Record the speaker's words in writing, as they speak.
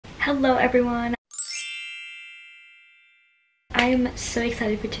Hello everyone! I'm so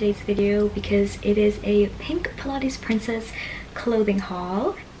excited for today's video because it is a pink Pilates princess clothing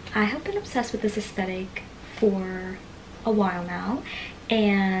haul. I have been obsessed with this aesthetic for a while now,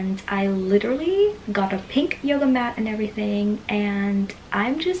 and I literally got a pink yoga mat and everything, and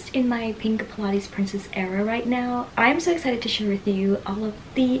I'm just in my pink Pilates princess era right now. I'm so excited to share with you all of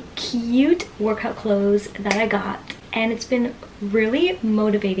the cute workout clothes that I got, and it's been really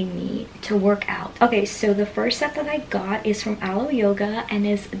motivating me to work out. Okay, so the first set that I got is from Alo Yoga and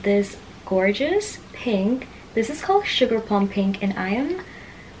is this gorgeous pink. This is called Sugar Plum Pink, and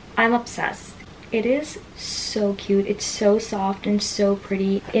I'm obsessed. It is so cute. It's so soft and so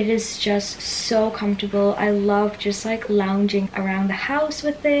pretty. It is just so comfortable. I love just like lounging around the house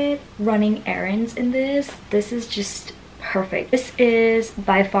with it, running errands in this. This is just perfect. This is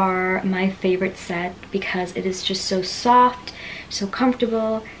by far my favorite set because it is just so soft, so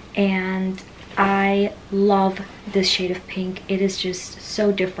comfortable, and I love this shade of pink. It is just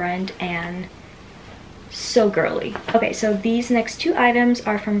so different and so girly. Okay, so these next two items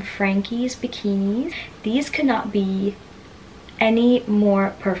are from FRANKIES bikinis. These could not be any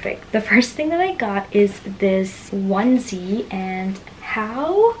more perfect. The first thing that I got is this onesie, and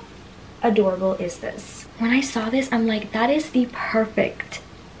how adorable is this? When I saw this, I'm like, that is the perfect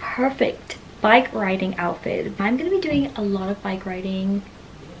bike riding outfit. I'm gonna be doing a lot of bike riding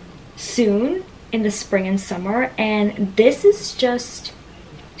soon in the spring and summer, and this is just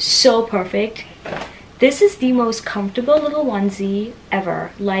so perfect. This is the most comfortable little onesie ever.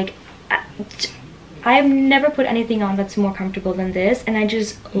 Like, I have never put anything on that's more comfortable than this, and I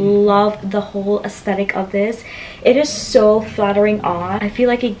just love the whole aesthetic of this. It is so flattering on. I feel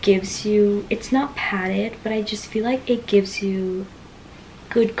like it gives you, it's not padded, but I just feel like it gives you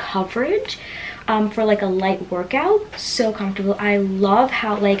good coverage for like a light workout. So comfortable. I love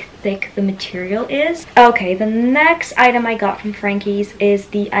how like thick the material is. Okay, the next item I got from FRANKIES is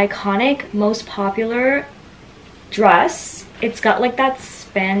the iconic, most popular dress. It's got like that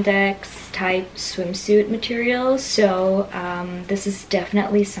spandex type swimsuit material, so this is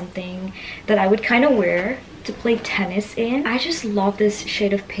definitely something that I would kind of wear to play tennis in. I just love this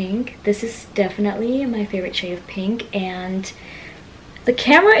shade of pink. This is definitely my favorite shade of pink, and the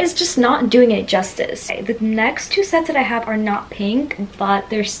camera is just not doing it justice. The next two sets that I have are not pink, but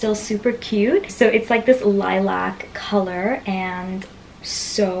they're still super cute. So it's like this lilac color and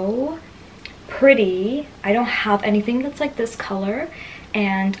so pretty. I don't have anything that's like this color,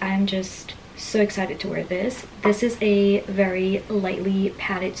 and I'm just so excited to wear this. This is a very lightly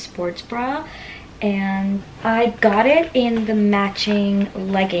padded sports bra, and I got it in the matching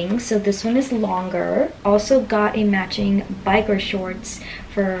leggings, so this one is longer. Also got a matching biker shorts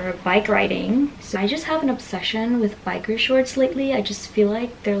for bike riding. So I just have an obsession with biker shorts lately. I just feel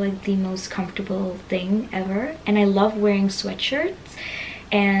like they're like the most comfortable thing ever, and I love wearing sweatshirts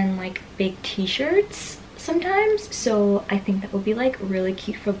and like big t-shirts sometimes, so I think that would be like really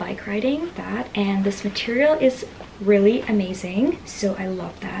cute for bike riding. That, and this material is really amazing, so I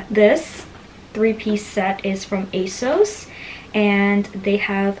love that. This three-piece set is from ASOS, and they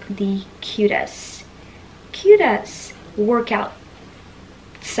have the cutest workout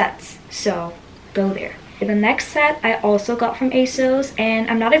sets, so go there. The next set I also got from ASOS, and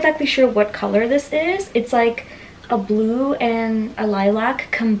I'm not exactly sure what color this is. It's like a blue and a lilac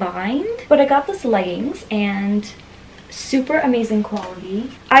combined, but I got this leggings and super amazing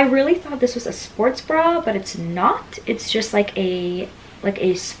quality. I really thought this was a sports bra, but it's not. It's just like a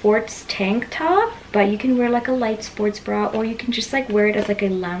sports tank top, but you can wear like a light sports bra, or you can just like wear it as like a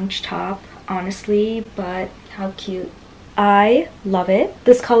lounge top, honestly. But how cute. I love it.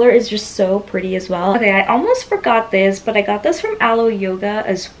 This color is just so pretty as well. Okay, I almost forgot this, but I got this from Alo Yoga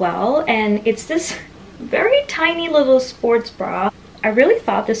as well, and it's this very tiny little sports bra. I really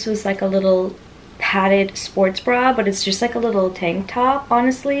thought this was like a little padded sports bra, but it's just like a little tank top,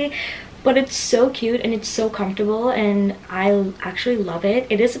 honestly. But it's so cute and it's so comfortable, and I actually love it.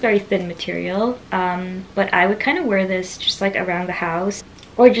 It is a very thin material, but I would kind of wear this just like around the house,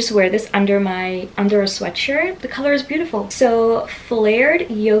 or just wear this under a sweatshirt. The color is beautiful. So flared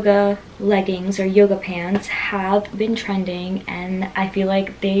yoga leggings or yoga pants have been trending, and I feel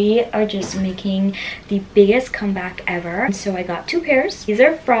like they are just making the biggest comeback ever. And so I got two pairs. These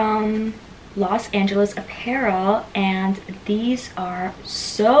are from Los Angeles Apparel, and these are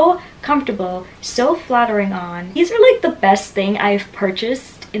so comfortable, so flattering on. These are like the best thing I've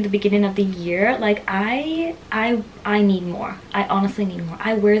purchased in the beginning of the year. Like I need more. I honestly need more.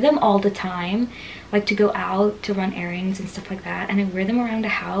 I wear them all the time, like to go out to run errands and stuff like that, and I wear them around the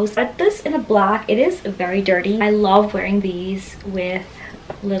house. But this in a black, it is very dirty. I love wearing these with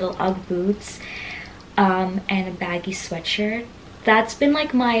little UGG boots and a baggy sweatshirt. That's been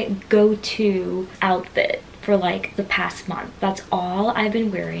like my go-to outfit for like the past month. That's all I've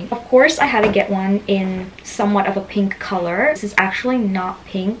been wearing. Of course, I had to get one in somewhat of a pink color. This is actually not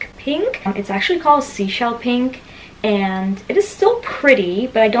pink. It's actually called seashell pink, and it is still pretty,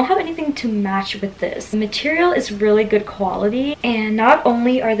 but I don't have anything to match with this. The material is really good quality, and not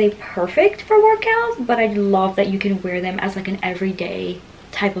only are they perfect for workouts, but I love that you can wear them as like an everyday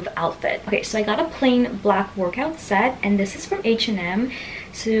type of outfit. Okay, so I got a plain black workout set, and this is from H&M.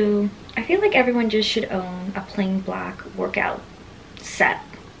 So I feel like everyone just should own a plain black workout set.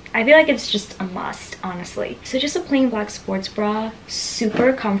 I feel like it's just a must, honestly. So just a plain black sports bra,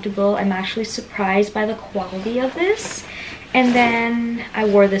 super comfortable. I'm actually surprised by the quality of this. And then I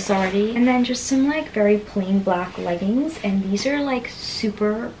wore this already. And then just some like very plain black leggings, and these are like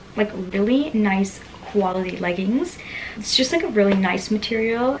super, like really nice quality leggings. It's just like a really nice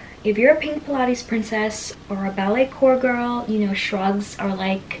material. If you're a pink Pilates princess or a ballet core girl, you know, shrugs are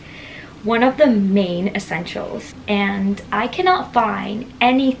like one of the main essentials, and I cannot find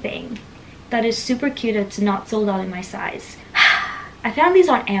anything that is super cute that's not sold out in my size. I found these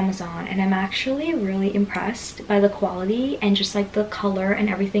on Amazon, and I'm actually really impressed by the quality and just like the color and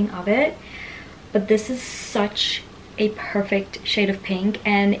everything of it. But this is such a perfect shade of pink,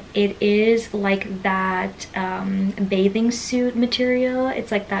 and it is like that bathing suit material.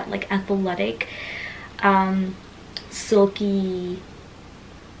 It's like that like athletic silky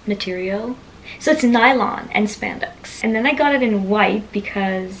material. So it's nylon and spandex. And then I got it in white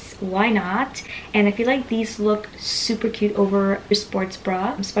because why not? And I feel like these look super cute over your sports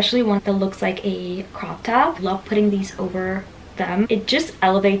bra, especially one that looks like a crop top. Love putting these over them. It just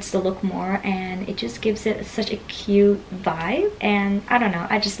elevates the look more, and it just gives it such a cute vibe, and I don't know,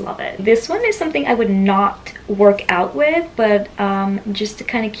 I just love it. This one is something I would not work out with, but just to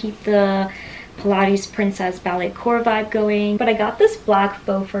kind of keep the Pilates princess ballet core vibe going. But I got this black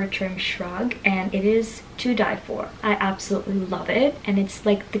faux fur trim shrug, and it is to die for. I absolutely love it, and it's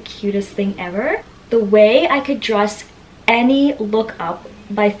like the cutest thing ever. The way I could dress any look up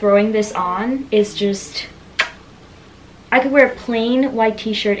by throwing this on is just, I could wear a plain white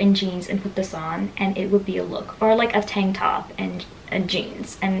t-shirt and jeans and put this on, and it would be a look. Or like a tank top and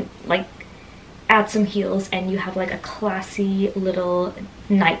jeans, and like add some heels, and you have like a classy little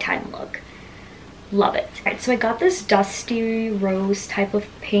nighttime look. Love it. Alright, so I got this dusty rose type of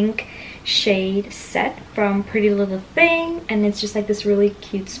pink shade set from Pretty Little Thing, and it's just like this really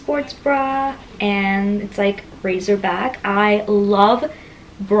cute sports bra, and it's like razor back. I love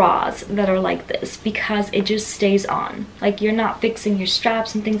bras that are like this because it just stays on. Like, you're not fixing your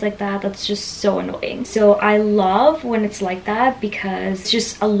straps and things like that. That's just so annoying. So I love when it's like that because it's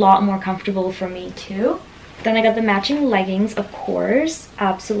just a lot more comfortable for me too. Then I got the matching leggings, of course.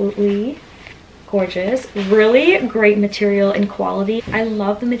 Absolutely gorgeous. Really great material and quality. I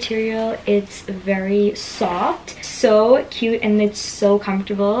love the material. It's very soft, so cute, and it's so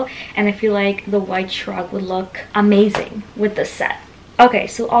comfortable, and I feel like the white shrug would look amazing with this set. Okay,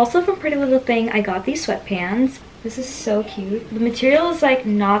 so also from Pretty Little Thing, I got these sweatpants. This is so cute. The material is like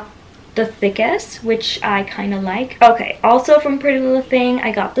not the thickest, which I kind of like. Okay, also from Pretty Little Thing,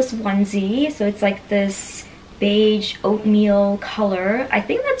 I got this onesie. So it's like this beige oatmeal color. I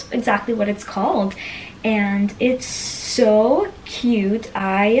think that's exactly what it's called, and it's so cute.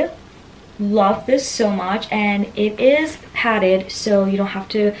 I love this so much, and it is padded, so you don't have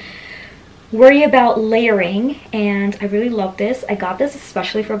to worry about layering, and I really love this. I got this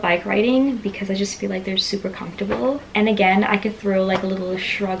especially for bike riding because I just feel like they're super comfortable, and again, I could throw like a little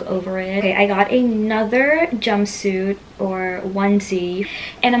shrug over it. Okay, I got another jumpsuit or onesie,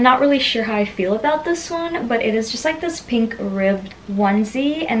 and I'm not really sure how I feel about this one, but it is just like this pink ribbed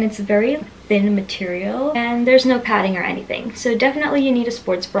onesie, and it's very thin material, and there's no padding or anything, so definitely you need a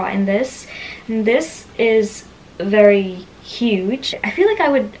sports bra in this. And this is very huge. I feel like I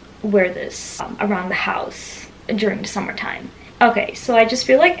would wear this around the house during the summertime. Okay, so I just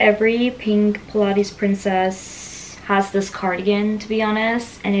feel like every pink Pilates princess has this cardigan, to be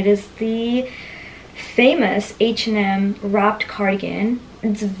honest, and it is the famous H&M wrapped cardigan.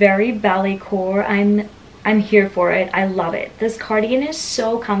 It's very ballet core. I'm here for it. I love it. This cardigan is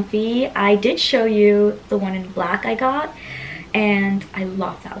so comfy. I did show you the one in black I got, and I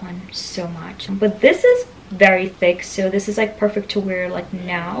love that one so much. But this is very thick, so this is like perfect to wear like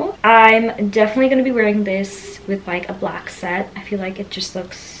now. I'm definitely going to be wearing this with like a black set. I feel like it just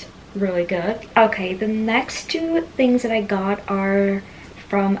looks really good. Okay, the next two things that I got are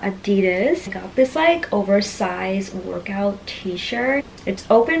from Adidas. I got this like oversized workout t-shirt. It's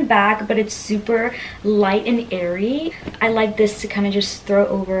open back, but it's super light and airy. I like this to kind of just throw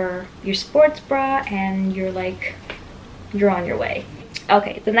over your sports bra and you're on your way.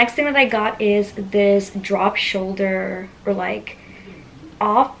 Okay, the next thing that I got is this drop shoulder or like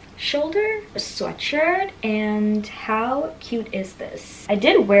off shoulder sweatshirt. And how cute is this? I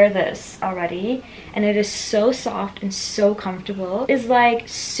did wear this already and it is so soft and so comfortable. It's like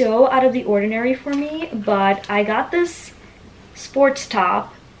so out of the ordinary for me, but I got this sports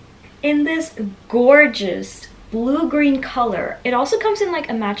top in this gorgeous blue-green color. It also comes in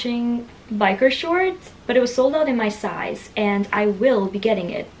like a matching biker shorts, but it was sold out in my size and I will be getting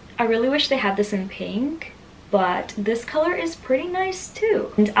it. I really wish they had this in pink, but this color is pretty nice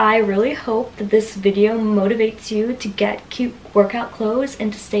too. And I really hope that this video motivates you to get cute workout clothes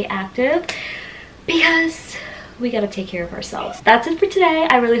and to stay active, because we gotta take care of ourselves. That's it for today.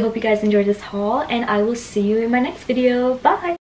 I really hope you guys enjoyed this haul and I will see you in my next video. Bye!